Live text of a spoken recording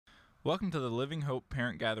Welcome to the Living Hope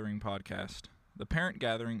Parent Gathering podcast. The Parent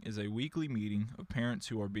Gathering is a weekly meeting of parents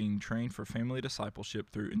who are being trained for family discipleship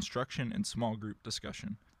through instruction and small group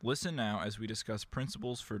discussion. Listen now as we discuss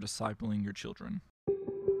principles for discipling your children.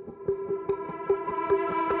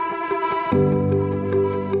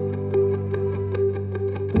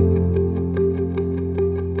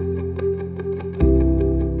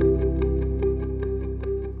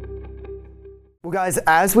 Well, guys,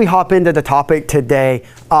 as we hop into the topic today,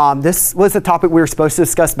 this was a topic we were supposed to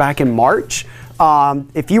discuss back in March.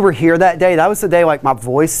 If you were here that day, that was the day like my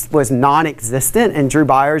voice was non-existent, and Drew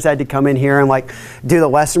Byers had to come in here and like do the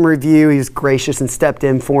lesson review. He was gracious and stepped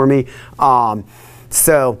in for me.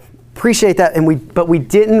 So appreciate that. But we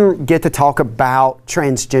didn't get to talk about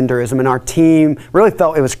transgenderism, and our team really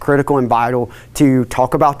felt it was critical and vital to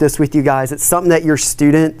talk about this with you guys. It's something that your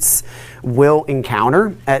students will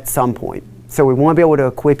encounter at some point. So we want to be able to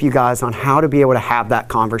equip you guys on how to be able to have that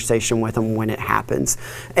conversation with them when it happens.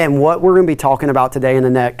 And what we're going to be talking about today in the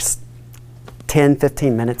next 10,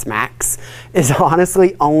 15 minutes max is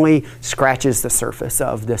honestly only scratches the surface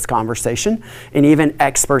of this conversation. And even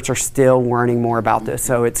experts are still learning more about this.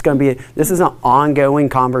 So it's going to be, this is an ongoing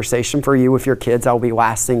conversation for you with your kids that will be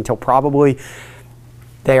lasting till probably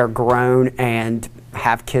they are grown and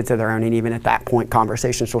have kids of their own, and even at that point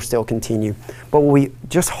conversations will still continue. But what we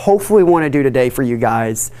just hopefully want to do today for you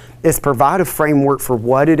guys is provide a framework for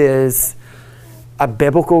what it is, a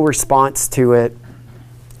biblical response to it,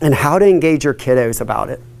 and how to engage your kiddos about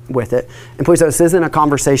it, with it. And please, this isn't a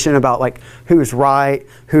conversation about like who's right,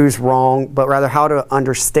 who's wrong, but rather how to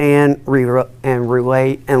understand and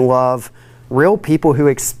relate and love real people who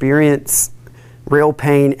experience real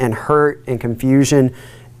pain and hurt and confusion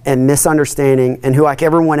and misunderstanding, and who, like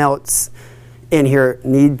everyone else in here,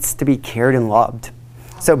 needs to be cared and loved.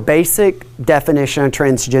 So basic definition of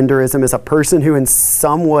transgenderism is a person who in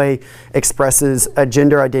some way expresses a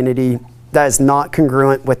gender identity that is not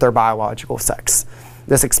congruent with their biological sex.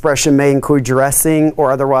 This expression may include dressing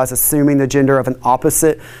or otherwise assuming the gender of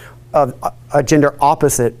a gender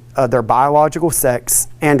opposite of their biological sex,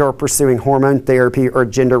 and or pursuing hormone therapy or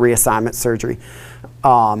gender reassignment surgery.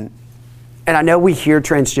 And I know we hear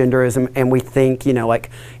transgenderism and we think, like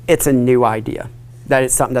it's a new idea, that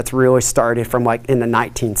it's something that's really started from like in the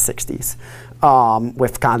 1960s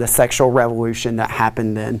with kind of the sexual revolution that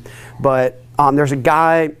happened then. But there's a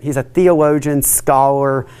guy, he's a theologian,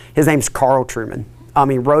 scholar, his name's Carl Trueman.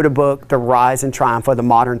 He wrote a book, The Rise and Triumph of the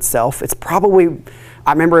Modern Self. It's probably,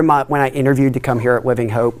 I remember when I interviewed to come here at Living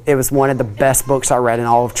Hope, it was one of the best books I read in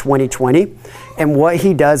all of 2020. And what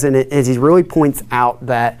he does in it is he really points out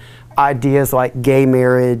that ideas like gay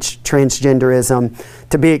marriage, transgenderism,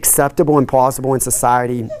 to be acceptable and plausible in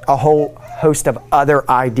society, a whole host of other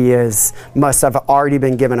ideas must have already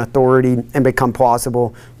been given authority and become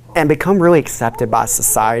plausible and become really accepted by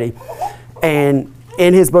society. And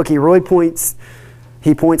in his book, he points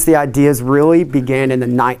the ideas really began in the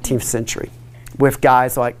 19th century with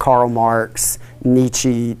guys like Karl Marx,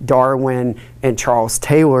 Nietzsche, Darwin, and Charles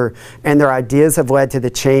Taylor, and their ideas have led to the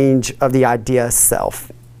change of the idea of self.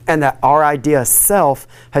 And that our idea of self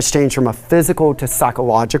has changed from a physical to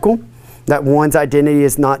psychological, that one's identity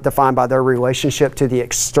is not defined by their relationship to the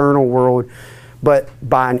external world, but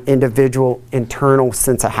by an individual internal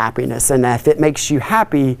sense of happiness. And that if it makes you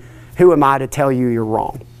happy, who am I to tell you you're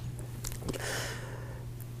wrong?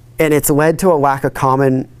 And it's led to a lack of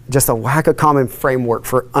common framework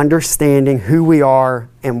for understanding who we are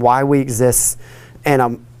and why we exist,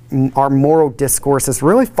 and our moral discourse has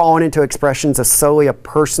really fallen into expressions of solely of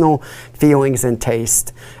personal feelings and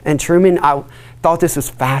taste. And Trueman, I thought this was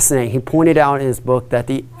fascinating. He pointed out in his book that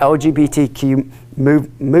the LGBTQ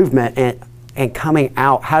movement and coming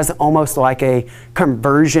out has almost like a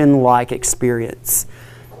conversion-like experience,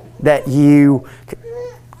 that you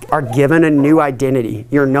are given a new identity.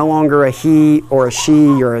 You're no longer a he or a she,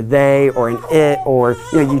 you're a they or an it, or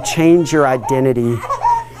you change your identity.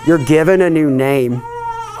 You're given a new name.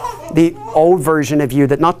 The old version of you,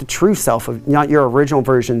 that not the true self, not your original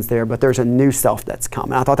version's there, but there's a new self that's come.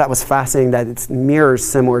 And I thought that was fascinating, that it mirrors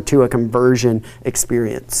similar to a conversion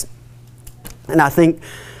experience. And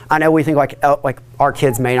I know we think like our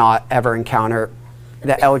kids may not ever encounter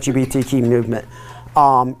the LGBTQ movement.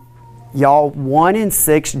 Y'all, 1 in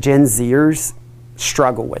 6 Gen Zers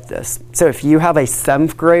struggle with this. So if you have a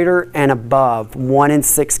 7th grader and above, 1 in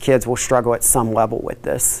 6 kids will struggle at some level with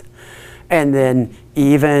this. And then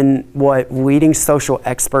even what leading social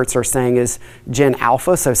experts are saying is Gen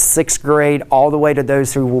Alpha, so 6th grade, all the way to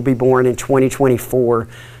those who will be born in 2024,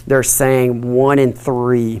 they're saying 1 in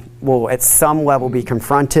 3 will at some level be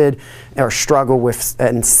confronted or struggle with,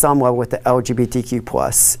 at some level, with the LGBTQ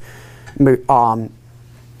plus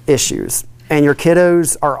issues. And your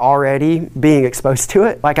kiddos are already being exposed to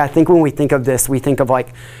it. Like, I think when we think of this, we think of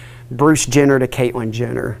like Bruce Jenner to Caitlyn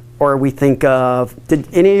Jenner. Or we think of, did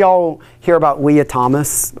any of y'all hear about Leah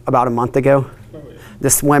Thomas about a month ago? Oh, yeah. The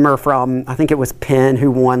swimmer from, I think it was Penn,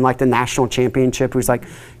 who won like the national championship, who's like,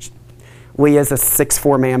 Leah's a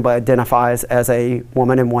 6'4" man, but identifies as a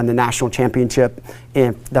woman and won the national championship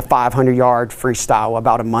in the 500-yard freestyle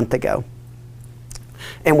about a month ago.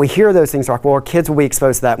 And we hear those things like, well, our kids will be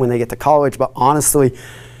exposed to that when they get to college. But honestly,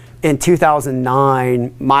 in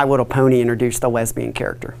 2009, My Little Pony introduced a lesbian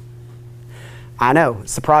character. I know,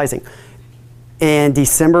 surprising. In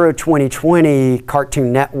December of 2020,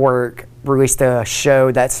 Cartoon Network released a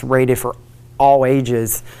show that's rated for all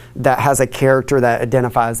ages that has a character that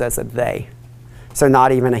identifies as a they. So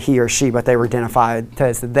not even a he or she, but they were identified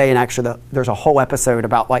as the they. And actually, there's a whole episode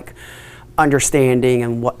about like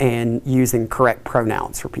understanding and using correct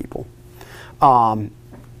pronouns for people. And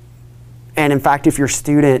in fact, if your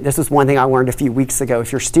student, this is one thing I learned a few weeks ago,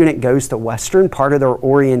 if your student goes to Western, part of their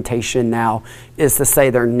orientation now is to say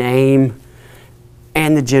their name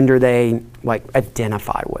and the gender they like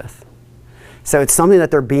identify with. So it's something that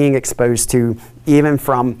they're being exposed to even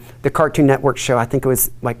from the Cartoon Network show. I think it was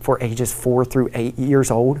like for ages 4 through 8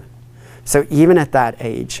 years old. So even at that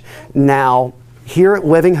age. Now, here at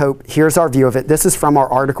Living Hope, here's our view of it. This is from our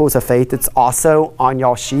Articles of Faith. It's also on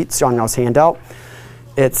y'all's sheets, on y'all's handout.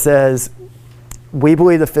 It says, we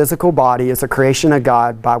believe the physical body is a creation of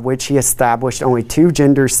God by which he established only 2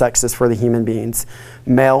 gender sexes for the human beings,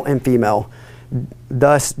 male and female.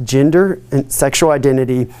 Thus, gender and sexual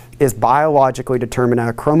identity is biologically determined at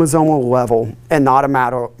a chromosomal level and not a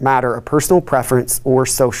matter of personal preference or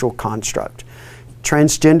social construct.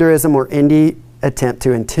 Transgenderism or any attempt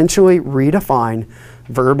to intentionally redefine,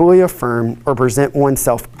 verbally affirm, or present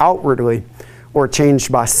oneself outwardly or changed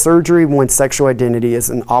by surgery one's sexual identity is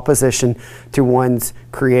in opposition to one's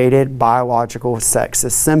created biological sex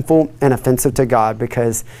is sinful and offensive to God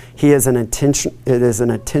because it is an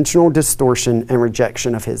intentional distortion and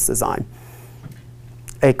rejection of his design.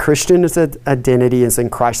 A Christian's identity is in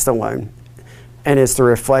Christ alone and is to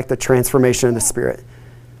reflect the transformation of the Spirit.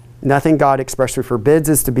 Nothing God expressly forbids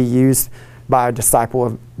is to be used by a disciple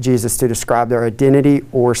of Jesus to describe their identity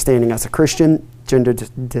or standing as a Christian. Gender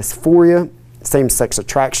dysphoria, same-sex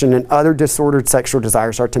attraction, and other disordered sexual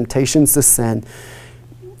desires are temptations to sin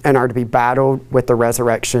and are to be battled with the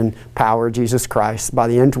resurrection power of Jesus Christ by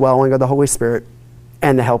the indwelling of the Holy Spirit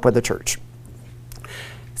and the help of the church.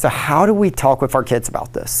 So how do we talk with our kids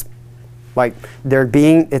about this? Like,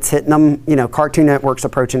 it's hitting them, Cartoon Network's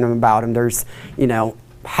approaching them about them. There's,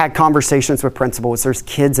 had conversations with principals. There's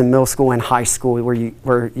kids in middle school and high school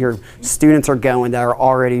where your students are going that are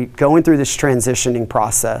already going through this transitioning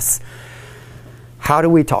process. How do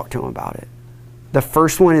we talk to them about it? The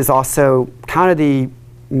first one is also kind of the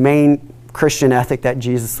main Christian ethic that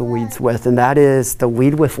Jesus leads with, and that is to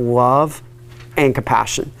lead with love and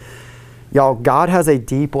compassion. Y'all, God has a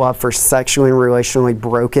deep love for sexually and relationally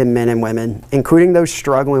broken men and women, including those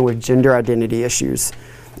struggling with gender identity issues.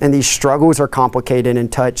 And these struggles are complicated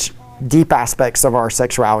and touch deep aspects of our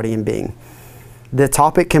sexuality and being. The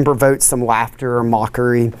topic can provoke some laughter or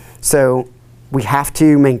mockery, so we have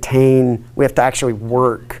to actually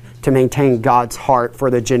work to maintain God's heart for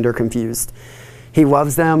the gender confused. He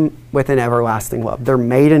loves them with an everlasting love. They're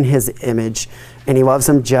made in his image, and he loves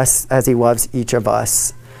them just as he loves each of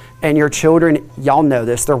us. And your children, y'all know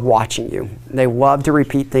this, they're watching you. They love to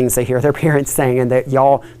repeat things they hear their parents saying, and that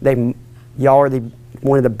y'all are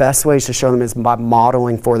one of the best ways to show them is by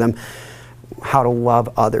modeling for them how to love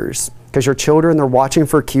others. Because your children, they're watching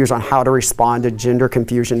for cues on how to respond to gender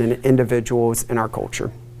confusion in individuals in our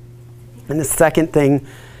culture. And the second thing,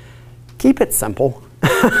 keep it simple.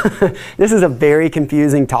 This is a very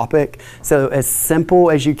confusing topic, so as simple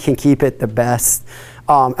as you can keep it, the best.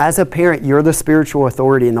 As a parent, you're the spiritual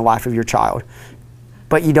authority in the life of your child,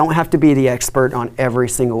 but you don't have to be the expert on every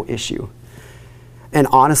single issue. And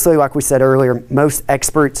honestly, like we said earlier, most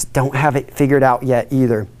experts don't have it figured out yet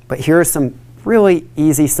either. But here are some really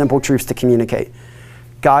easy, simple truths to communicate.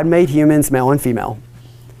 God made humans male and female.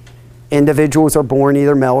 Individuals are born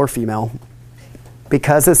either male or female.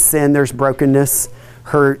 Because of sin, there's brokenness,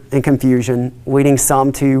 hurt, and confusion, leading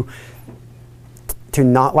some to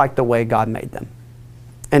not like the way God made them.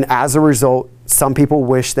 And as a result, some people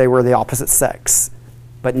wish they were the opposite sex,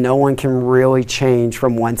 but no one can really change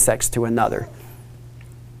from one sex to another.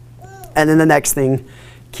 And then the next thing,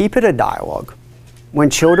 keep it a dialogue. When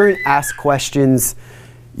children ask questions,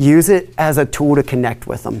 use it as a tool to connect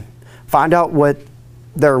with them. Find out what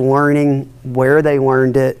they're learning, where they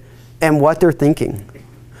learned it, and what they're thinking.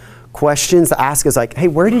 questions to ask is like, hey,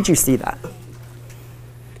 where did you see that?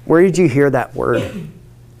 Where did you hear that word?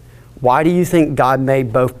 Why do you think God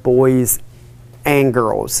made both boys and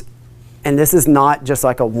girls? And this is not just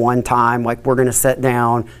like a one-time, like we're going to sit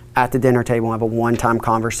down at the dinner table and have a one-time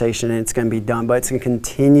conversation and it's going to be done, but it's a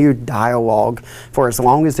continued dialogue for as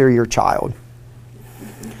long as they're your child.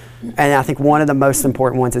 And I think one of the most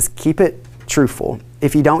important ones is keep it truthful.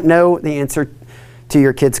 If you don't know the answer to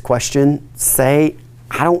your kid's question, say,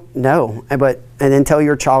 I don't know, and then tell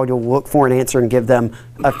your child you'll look for an answer and give them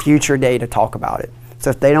a future day to talk about it. So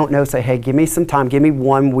if they don't know, say, hey, give me some time, give me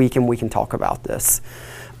 1 week and we can talk about this.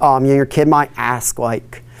 Your kid might ask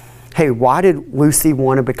like, hey, why did Lucy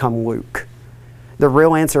want to become Luke? The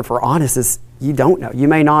real answer, for honest, is you don't know. You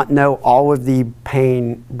may not know all of the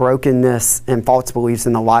pain, brokenness, and false beliefs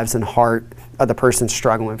in the lives and heart of the person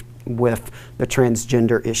struggling with the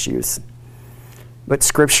transgender issues. But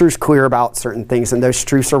Scripture's clear about certain things, and those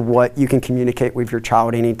truths are what you can communicate with your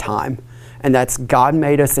child anytime. And that's God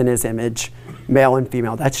made us in His image, male and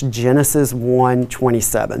female. That's Genesis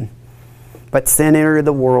 1:27. But sin entered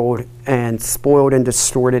the world and spoiled and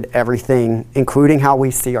distorted everything, including how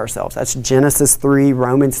we see ourselves. That's Genesis 3,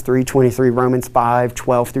 Romans 3:23, Romans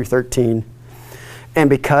 5:12 through 13. And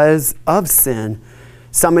because of sin,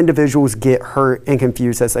 some individuals get hurt and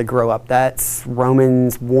confused as they grow up. That's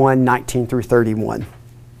Romans 1:19 through 31.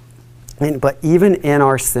 But even in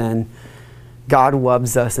our sin, God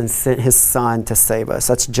loves us and sent His Son to save us.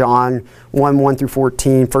 That's John 1:1 through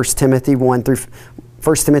 14, 1 Timothy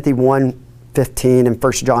 1:15, and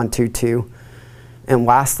 1 John 2:2. And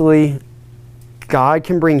lastly, God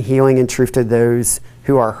can bring healing and truth to those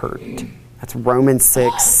who are hurt. That's Romans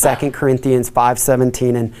 6, 2 Corinthians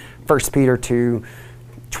 5:17, and 1 Peter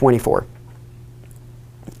 2:24.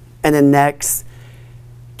 And then next,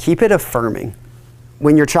 keep it affirming.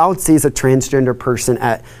 When your child sees a transgender person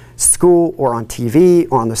at school or on TV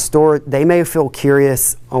or on the store, they may feel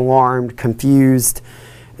curious, alarmed, confused.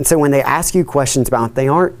 And so when they ask you questions about it, they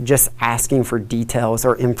aren't just asking for details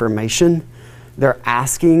or information. They're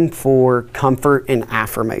asking for comfort and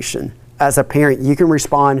affirmation. As a parent, you can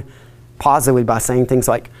respond positively by saying things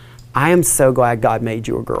like, I am so glad God made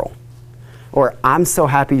you a girl. Or I'm so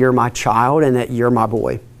happy you're my child and that you're my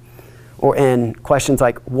boy. And questions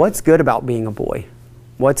like, what's good about being a boy?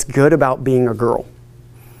 What's good about being a girl?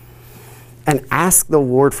 And ask the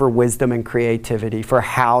Lord for wisdom and creativity for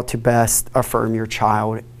how to best affirm your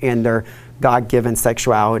child and their God-given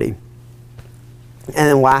sexuality. And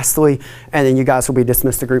then lastly, and then you guys will be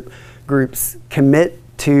dismissed to groups, commit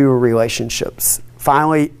to relationships.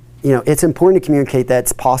 Finally, it's important to communicate that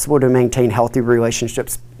it's possible to maintain healthy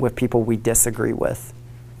relationships with people we disagree with.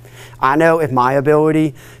 I know if my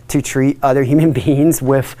ability to treat other human beings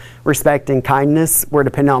with respect and kindness were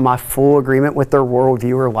dependent on my full agreement with their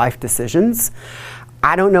worldview or life decisions,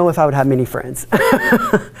 I don't know if I would have many friends.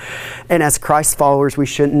 And as Christ followers, we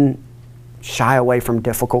shouldn't shy away from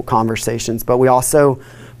difficult conversations, but we also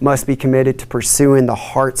must be committed to pursuing the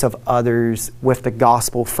hearts of others with the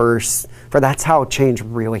gospel first, for that's how change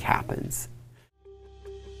really happens.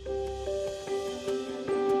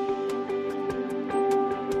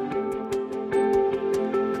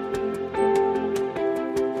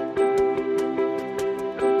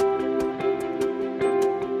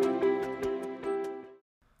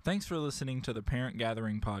 Thanks for listening to the Parent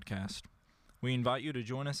Gathering Podcast. We invite you to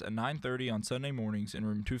join us at 9:30 on Sunday mornings in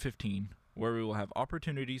room 215, where we will have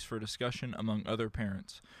opportunities for discussion among other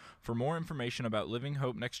parents. For more information about Living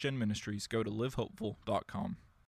Hope Next Gen Ministries, go to livehopeful.com.